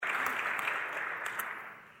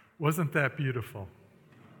Wasn't that beautiful?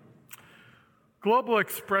 Global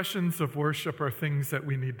expressions of worship are things that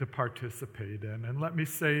we need to participate in. And let me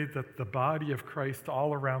say that the body of Christ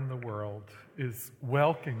all around the world is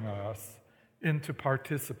welcoming us into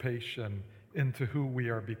participation into who we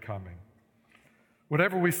are becoming.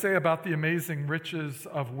 Whatever we say about the amazing riches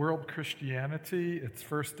of world Christianity, it's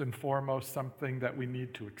first and foremost something that we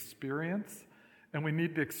need to experience, and we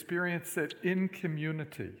need to experience it in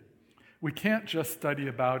community. We can't just study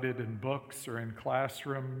about it in books or in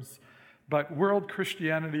classrooms, but world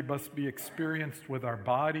Christianity must be experienced with our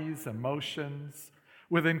bodies, emotions,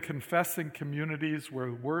 within confessing communities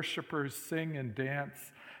where worshipers sing and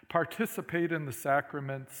dance, participate in the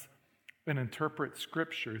sacraments, and interpret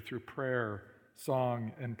Scripture through prayer,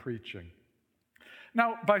 song, and preaching.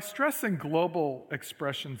 Now, by stressing global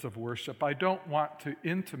expressions of worship, I don't want to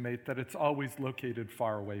intimate that it's always located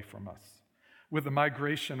far away from us. With the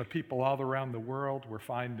migration of people all around the world, we're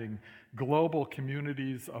finding global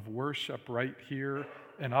communities of worship right here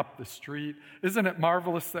and up the street. Isn't it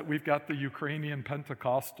marvelous that we've got the Ukrainian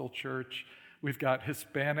Pentecostal Church, we've got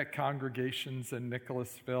Hispanic congregations in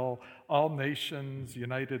Nicholasville, All Nations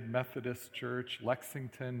United Methodist Church,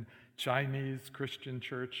 Lexington Chinese Christian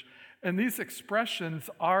Church, and these expressions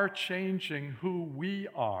are changing who we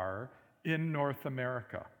are in North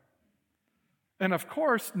America. And of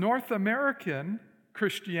course, North American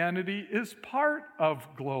Christianity is part of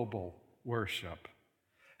global worship.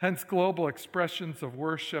 Hence, global expressions of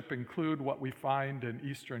worship include what we find in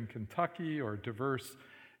Eastern Kentucky or diverse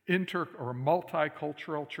or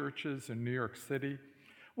multicultural churches in New York City.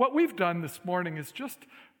 What we've done this morning is just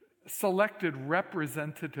selected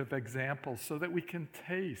representative examples so that we can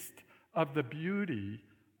taste of the beauty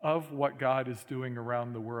of what God is doing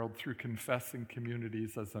around the world through confessing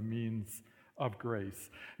communities as a means of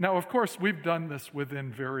grace. Now, of course, we've done this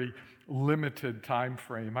within very limited time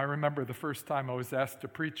frame. I remember the first time I was asked to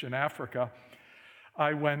preach in Africa,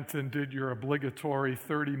 I went and did your obligatory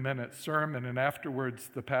 30-minute sermon, and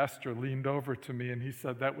afterwards the pastor leaned over to me and he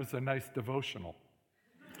said, "That was a nice devotional."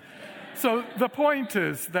 So the point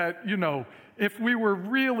is that, if we were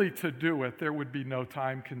really to do it, there would be no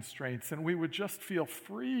time constraints, and we would just feel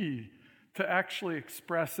free to actually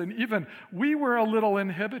express. And even we were a little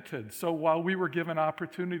inhibited. So while we were given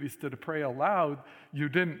opportunities to pray aloud, you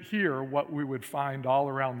didn't hear what we would find all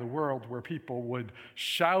around the world where people would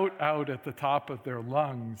shout out at the top of their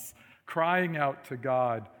lungs, crying out to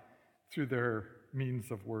God through their means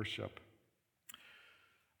of worship.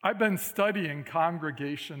 I've been studying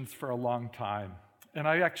congregations for a long time, and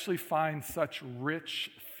I actually find such rich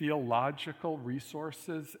theological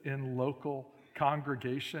resources in local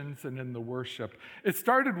congregations and in the worship. It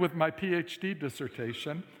started with my PhD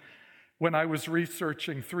dissertation when I was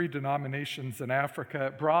researching 3 denominations in Africa.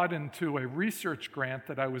 It brought into a research grant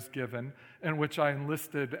that I was given in which I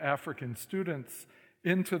enlisted African students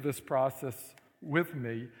into this process with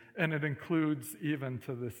me, and it includes even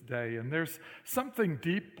to this day. And there's something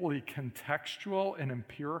deeply contextual and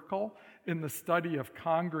empirical in the study of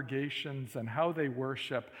congregations and how they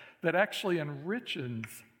worship that actually enriches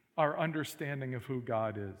our understanding of who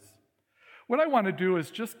God is. What I want to do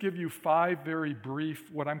is just give you 5 very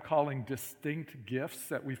brief, what I'm calling distinct gifts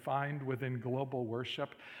that we find within global worship.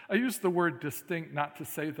 I use the word distinct not to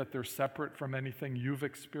say that they're separate from anything you've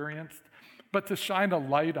experienced, but to shine a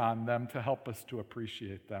light on them to help us to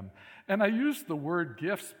appreciate them. And I use the word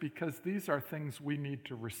gifts because these are things we need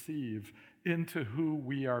to receive into who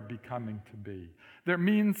we are becoming to be. They're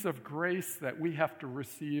means of grace that we have to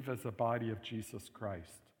receive as a body of Jesus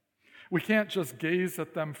Christ. We can't just gaze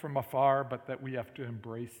at them from afar, but that we have to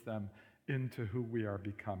embrace them into who we are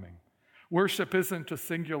becoming. Worship isn't a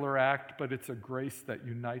singular act, but it's a grace that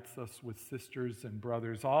unites us with sisters and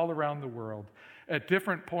brothers all around the world at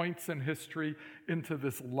different points in history into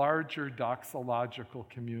this larger doxological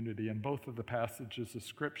community. And both of the passages of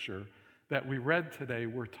Scripture that we read today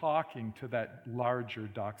were talking to that larger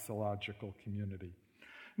doxological community.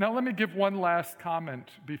 Now, let me give one last comment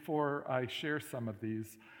before I share some of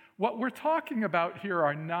these. What we're talking about here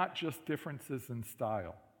are not just differences in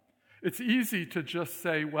style. It's easy to just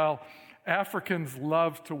say, well, Africans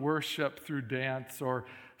love to worship through dance, or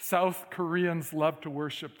South Koreans love to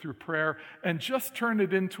worship through prayer, and just turn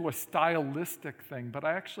it into a stylistic thing. But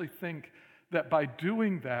I actually think that by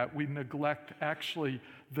doing that, we neglect actually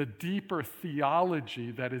the deeper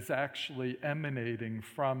theology that is actually emanating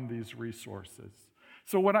from these resources.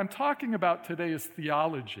 So what I'm talking about today is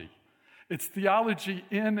theology. It's theology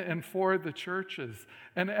in and for the churches.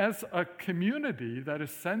 And as a community that is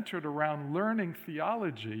centered around learning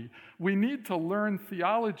theology, we need to learn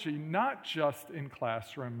theology not just in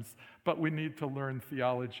classrooms, but we need to learn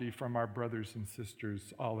theology from our brothers and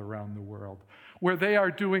sisters all around the world, where they are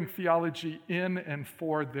doing theology in and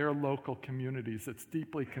for their local communities. It's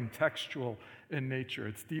deeply contextual in nature.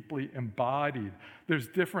 It's deeply embodied. There's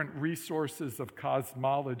different resources of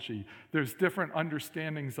cosmology. There's different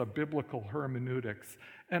understandings of biblical hermeneutics.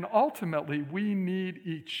 And ultimately, we need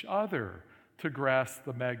each other to grasp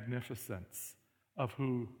the magnificence of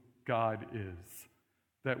who God is,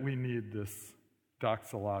 that we need this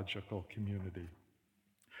doxological community.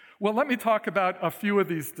 Well, let me talk about a few of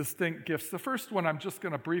these distinct gifts. The first one I'm just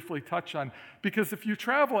going to briefly touch on, because if you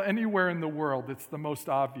travel anywhere in the world, it's the most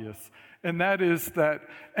obvious. And that is that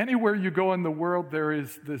anywhere you go in the world, there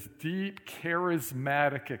is this deep,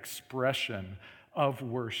 charismatic expression of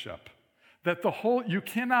worship. That you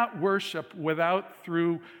cannot worship without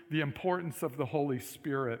through the importance of the Holy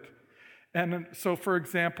Spirit. And so, for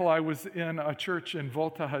example, I was in a church in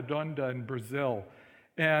Volta Redonda in Brazil.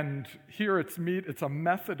 And here it's a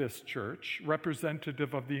Methodist church,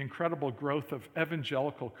 representative of the incredible growth of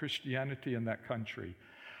evangelical Christianity in that country.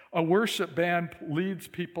 A worship band leads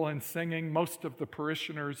people in singing. Most of the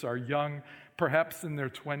parishioners are young, perhaps in their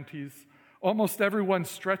 20s. Almost everyone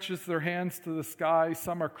stretches their hands to the sky.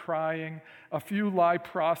 Some are crying. A few lie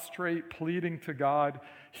prostrate, pleading to God.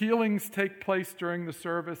 Healings take place during the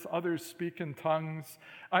service. Others speak in tongues.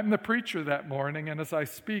 I'm the preacher that morning, and as I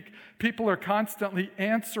speak, people are constantly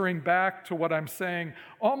answering back to what I'm saying,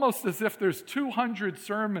 almost as if there's 200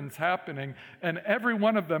 sermons happening, and every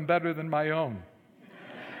one of them better than my own.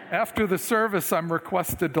 After the service, I'm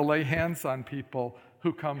requested to lay hands on people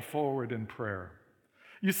who come forward in prayer.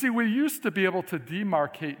 You see, we used to be able to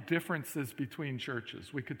demarcate differences between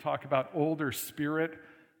churches. We could talk about older spirit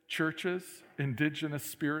churches, indigenous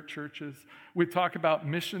spirit churches. We'd talk about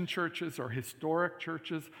mission churches or historic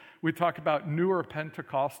churches. We'd talk about newer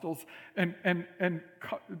Pentecostals and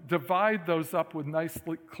divide those up with nice,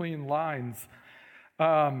 clean lines.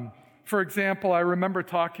 For example, I remember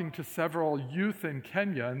talking to several youth in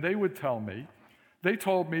Kenya, and they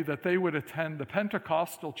told me that they would attend the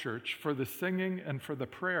Pentecostal church for the singing and for the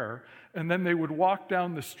prayer, and then they would walk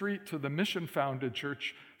down the street to the mission-founded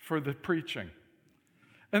church for the preaching.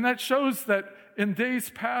 And that shows that in days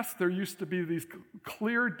past, there used to be these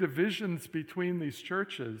clear divisions between these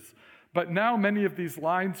churches, but now many of these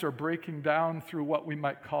lines are breaking down through what we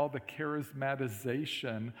might call the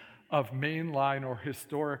charismatization of mainline or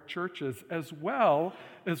historic churches, as well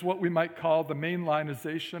as what we might call the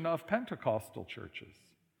mainlinization of Pentecostal churches.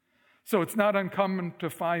 So it's not uncommon to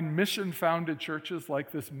find mission-founded churches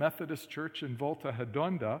like this Methodist church in Volta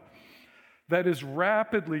Redonda that is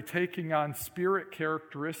rapidly taking on spirit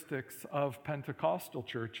characteristics of Pentecostal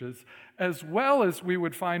churches, as well as we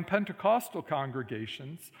would find Pentecostal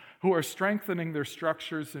congregations who are strengthening their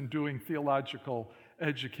structures and doing theological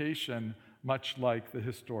education, much like the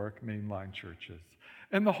historic mainline churches.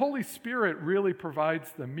 And the Holy Spirit really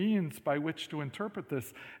provides the means by which to interpret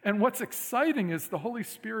this. And what's exciting is the Holy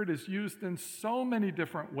Spirit is used in so many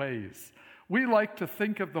different ways. We like to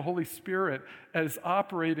think of the Holy Spirit as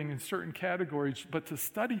operating in certain categories, but to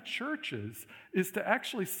study churches is to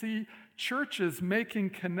actually see churches making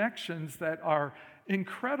connections that are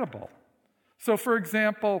incredible. So, for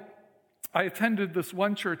example, I attended this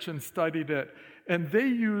one church and studied it, and they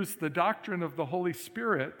used the doctrine of the Holy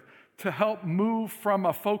Spirit to help move from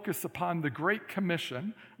a focus upon the Great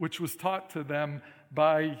Commission, which was taught to them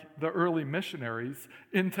by the early missionaries,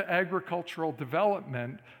 into agricultural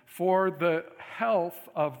development for the health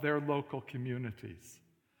of their local communities.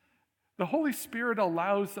 The Holy Spirit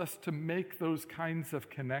allows us to make those kinds of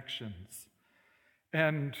connections.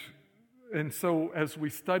 And so as we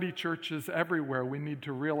study churches everywhere, we need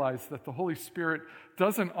to realize that the Holy Spirit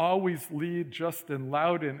doesn't always lead just in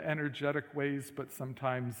loud and energetic ways, but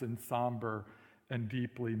sometimes in somber and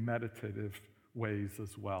deeply meditative ways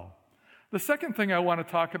as well. The second thing I want to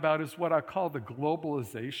talk about is what I call the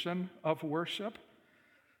globalization of worship.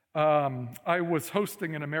 I was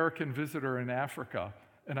hosting an American visitor in Africa,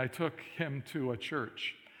 and I took him to a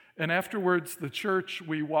church. And afterwards, the church,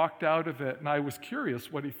 we walked out of it, and I was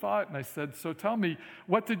curious what he thought. And I said, "So tell me,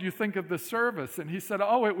 what did you think of the service?" And he said,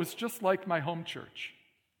 "Oh, it was just like my home church."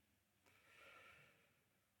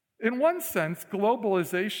 In one sense,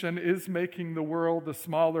 globalization is making the world a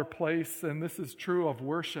smaller place, and this is true of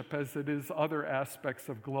worship as it is other aspects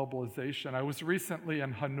of globalization. I was recently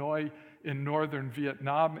in Hanoi in northern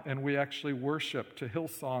Vietnam, and we actually worshiped to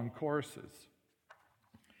Hillsong choruses.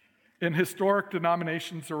 In historic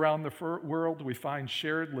denominations around the world, we find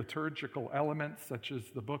shared liturgical elements such as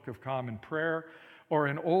the Book of Common Prayer, or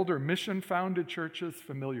in older mission-founded churches,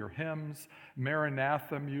 familiar hymns,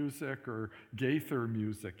 Maranatha music, or Gaither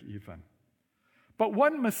music even. But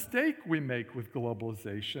one mistake we make with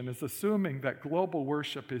globalization is assuming that global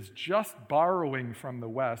worship is just borrowing from the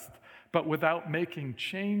West, but without making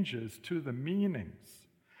changes to the meanings.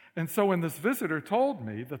 And so when this visitor told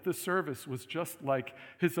me that this service was just like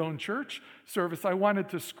his own church service, I wanted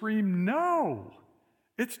to scream, no!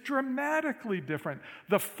 It's dramatically different.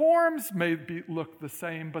 The forms may look the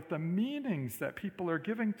same, but the meanings that people are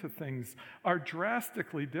giving to things are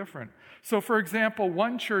drastically different. So, for example,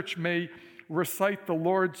 one church may recite the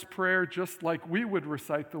Lord's Prayer just like we would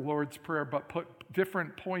recite the Lord's Prayer, but put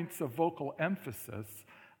different points of vocal emphasis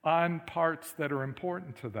on parts that are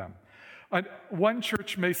important to them. One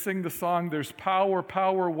church may sing the song, "There's power,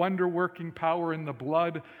 power, wonder-working power in the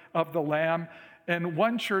blood of the Lamb." And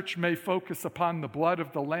one church may focus upon the blood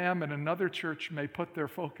of the Lamb, and another church may put their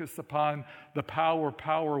focus upon the power,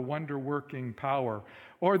 power, wonder-working power.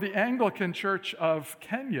 Or the Anglican Church of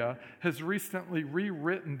Kenya has recently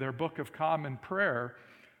rewritten their Book of Common Prayer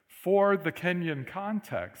for the Kenyan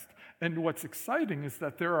context. And what's exciting is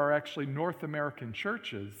that there are actually North American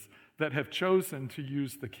churches that have chosen to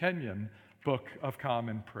use the Kenyan Book of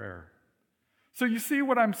Common Prayer. So you see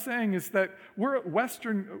what I'm saying is that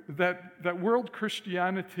that world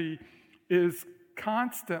Christianity is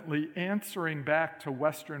constantly answering back to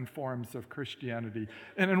Western forms of Christianity.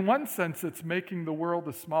 And in one sense, it's making the world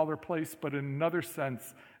a smaller place, but in another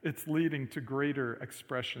sense, it's leading to greater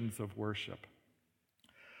expressions of worship.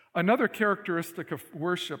 Another characteristic of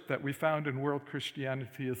worship that we found in world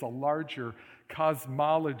Christianity is a larger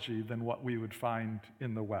cosmology than what we would find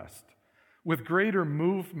in the West, with greater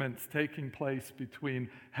movements taking place between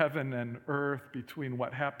heaven and earth, between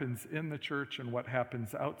what happens in the church and what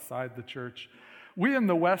happens outside the church. We in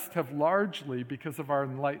the West have largely, because of our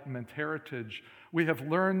Enlightenment heritage, we have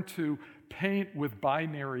learned to paint with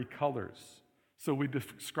binary colors. So we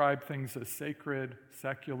describe things as sacred,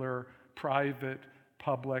 secular, private,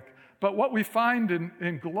 public. But what we find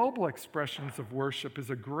in global expressions of worship is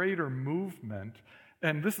a greater movement.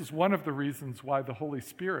 And this is one of the reasons why the Holy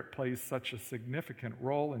Spirit plays such a significant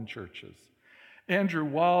role in churches. Andrew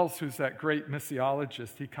Walls, who's that great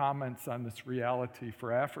missiologist, he comments on this reality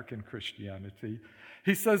for African Christianity.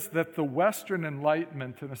 He says that the Western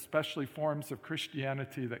Enlightenment, and especially forms of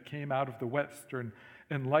Christianity that came out of the Western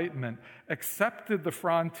Enlightenment, accepted the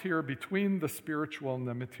frontier between the spiritual and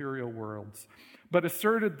the material worlds, but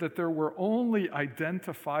asserted that there were only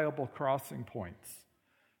identifiable crossing points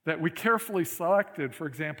that we carefully selected, for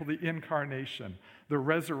example, the incarnation, the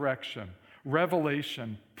resurrection,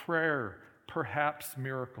 revelation, prayer, perhaps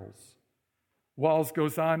miracles. Walls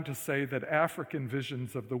goes on to say that African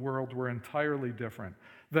visions of the world were entirely different.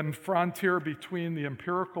 The frontier between the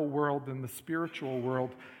empirical world and the spiritual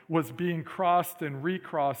world was being crossed and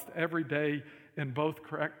recrossed every day in both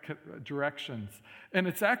directions. And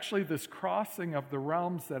it's actually this crossing of the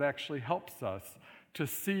realms that actually helps us to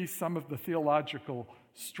see some of the theological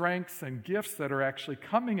strengths and gifts that are actually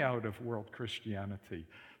coming out of world Christianity.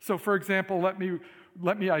 So, for example, let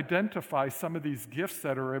me identify some of these gifts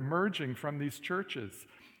that are emerging from these churches.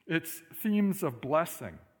 It's themes of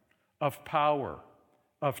blessing, of power,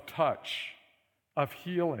 of touch, of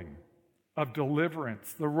healing, of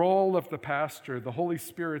deliverance, the role of the pastor, the Holy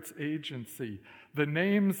Spirit's agency, the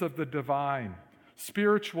names of the divine,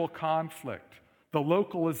 spiritual conflict, the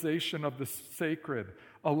localization of the sacred,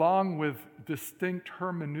 along with distinct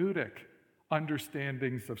hermeneutic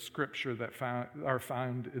understandings of Scripture that are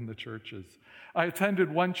found in the churches. I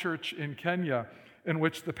attended one church in Kenya in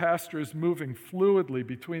which the pastor is moving fluidly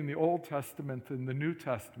between the Old Testament and the New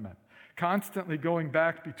Testament, constantly going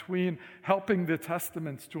back between helping the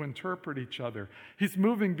testaments to interpret each other. He's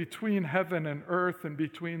moving between heaven and earth and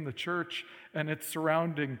between the church and its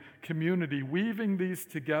surrounding community, weaving these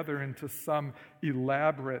together into some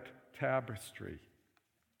elaborate tapestry.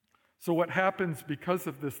 So what happens because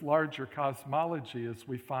of this larger cosmology is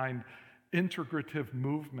we find integrative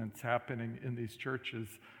movements happening in these churches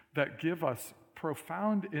that give us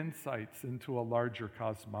profound insights into a larger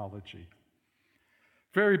cosmology.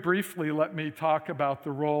 Very briefly, let me talk about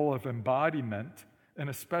the role of embodiment, and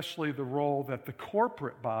especially the role that the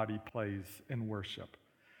corporate body plays in worship.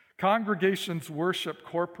 Congregations worship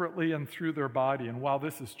corporately and through their body, and while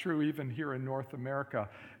this is true even here in North America,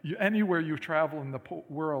 anywhere you travel in the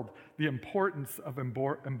world, the importance of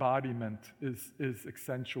embodiment is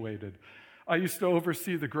accentuated. I used to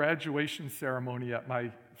oversee the graduation ceremony at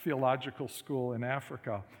my theological school in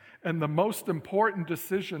Africa, And the most important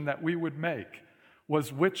decision that we would make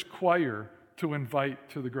was which choir to invite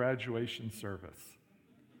to the graduation service.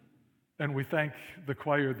 And we thank the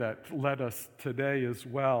choir that led us today as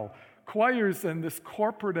well. Choirs and this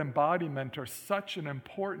corporate embodiment are such an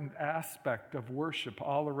important aspect of worship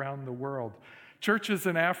all around the world. Churches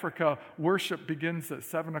in Africa, worship begins at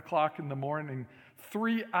 7 o'clock in the morning,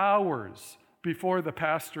 3 hours before the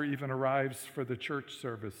pastor even arrives for the church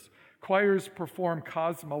service. Choirs perform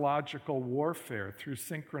cosmological warfare through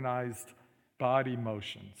synchronized body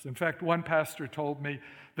motions. In fact, one pastor told me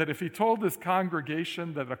that if he told his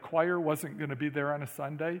congregation that a choir wasn't going to be there on a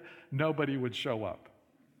Sunday, nobody would show up.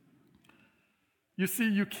 You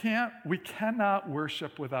see, we cannot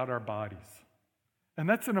worship without our bodies. And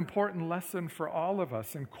that's an important lesson for all of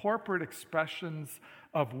us. And corporate expressions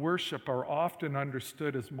of worship are often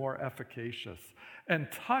understood as more efficacious.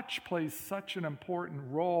 And touch plays such an important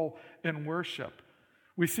role in worship.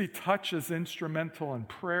 We see touch as instrumental in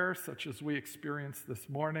prayer, such as we experienced this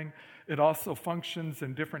morning. It also functions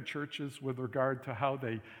in different churches with regard to how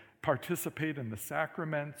they participate in the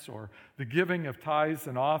sacraments or the giving of tithes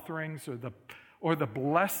and offerings or the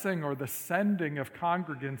blessing or the sending of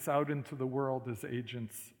congregants out into the world as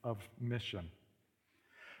agents of mission.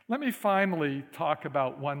 Let me finally talk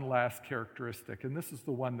about one last characteristic, and this is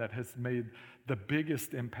the one that has made the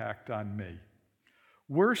biggest impact on me.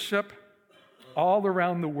 Worship all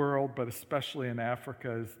around the world, but especially in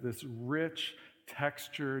Africa, is this rich,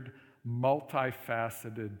 textured,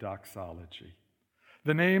 multifaceted doxology.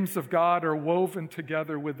 The names of God are woven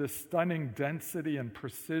together with this stunning density and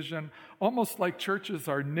precision, almost like churches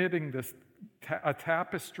are knitting a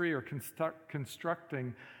tapestry or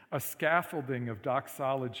constructing a scaffolding of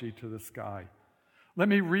doxology to the sky. Let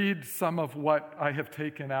me read some of what I have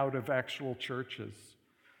taken out of actual churches.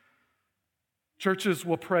 Churches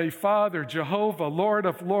will pray, Father, Jehovah, Lord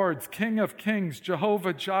of lords, King of kings,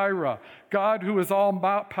 Jehovah Jireh, God who is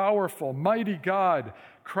all-powerful, mighty God,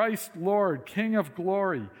 Christ Lord, King of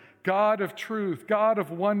glory, God of truth, God of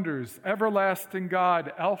wonders, everlasting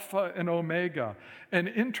God, Alpha and Omega. And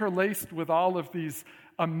interlaced with all of these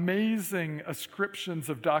amazing ascriptions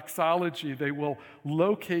of doxology, they will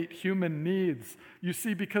locate human needs. You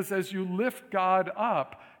see, because as you lift God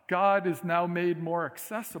up, God is now made more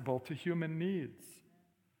accessible to human needs.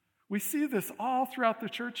 We see this all throughout the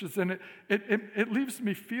churches, and it leaves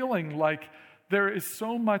me feeling like there is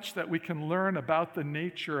so much that we can learn about the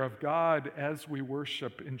nature of God as we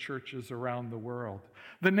worship in churches around the world.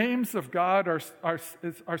 The names of God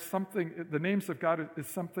are something. The names of God is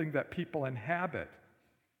something that people inhabit.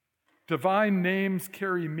 Divine names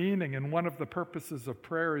carry meaning, and one of the purposes of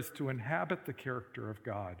prayer is to inhabit the character of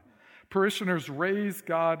God. Parishioners raise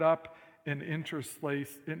God up and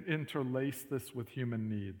interlace this with human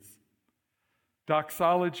needs.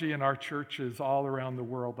 Doxology in our churches all around the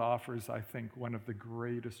world offers, I think, one of the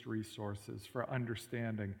greatest resources for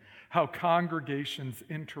understanding how congregations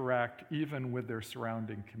interact even with their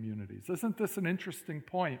surrounding communities. Isn't this an interesting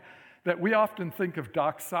point? That we often think of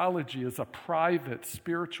doxology as a private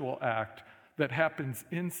spiritual act that happens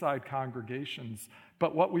inside congregations.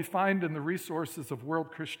 But what we find in the resources of world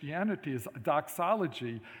Christianity is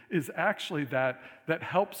doxology is actually that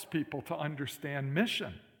helps people to understand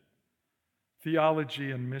mission.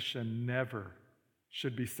 Theology and mission never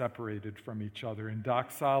should be separated from each other, and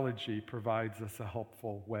doxology provides us a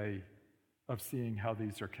helpful way of seeing how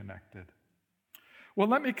these are connected. Well,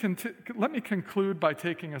 let me conclude by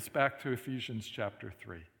taking us back to Ephesians chapter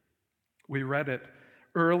 3. We read it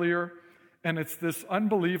earlier, and it's this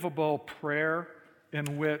unbelievable prayer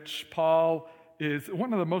in which Paul is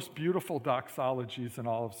one of the most beautiful doxologies in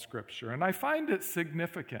all of Scripture. And I find it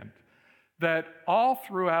significant that all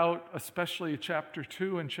throughout, especially chapter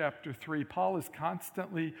 2 and chapter 3, Paul is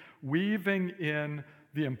constantly weaving in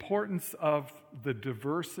the importance of the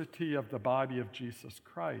diversity of the body of Jesus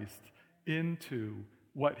Christ into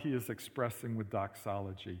what he is expressing with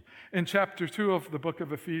doxology. In chapter 2 of the book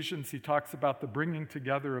of Ephesians, he talks about the bringing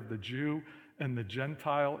together of the Jew and the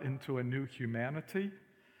Gentile into a new humanity.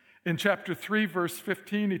 In chapter 3, verse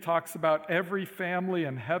 15, he talks about every family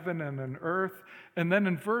in heaven and in earth. And then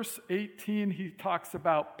in verse 18, he talks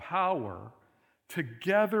about power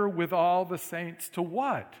together with all the saints to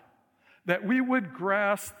what? That we would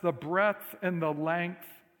grasp the breadth and the length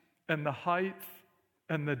and the height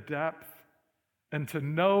and the depth, and to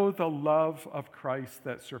know the love of Christ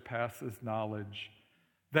that surpasses knowledge,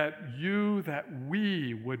 that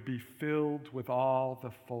we would be filled with all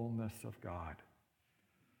the fullness of God.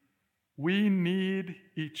 We need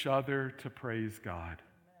each other to praise God.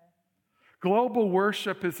 Global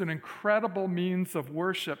worship is an incredible means of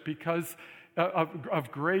worship because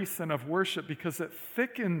of grace and of worship because it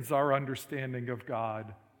thickens our understanding of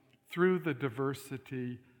God through the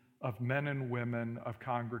diversity of men and women of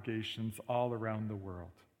congregations all around the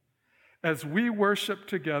world. As we worship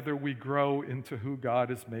together, we grow into who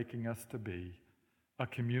God is making us to be, a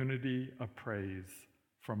community of praise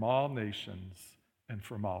from all nations and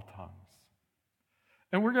from all tongues.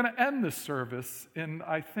 And we're going to end this service in,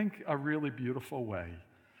 I think, a really beautiful way.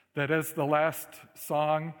 That as the last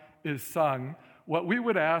song is sung, what we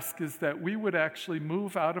would ask is that we would actually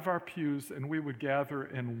move out of our pews and we would gather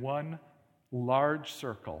in one large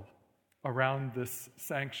circle around this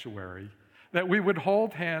sanctuary, that we would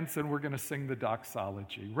hold hands and we're going to sing the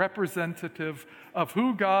doxology, representative of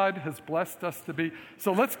who God has blessed us to be.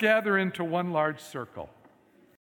 So let's gather into one large circle.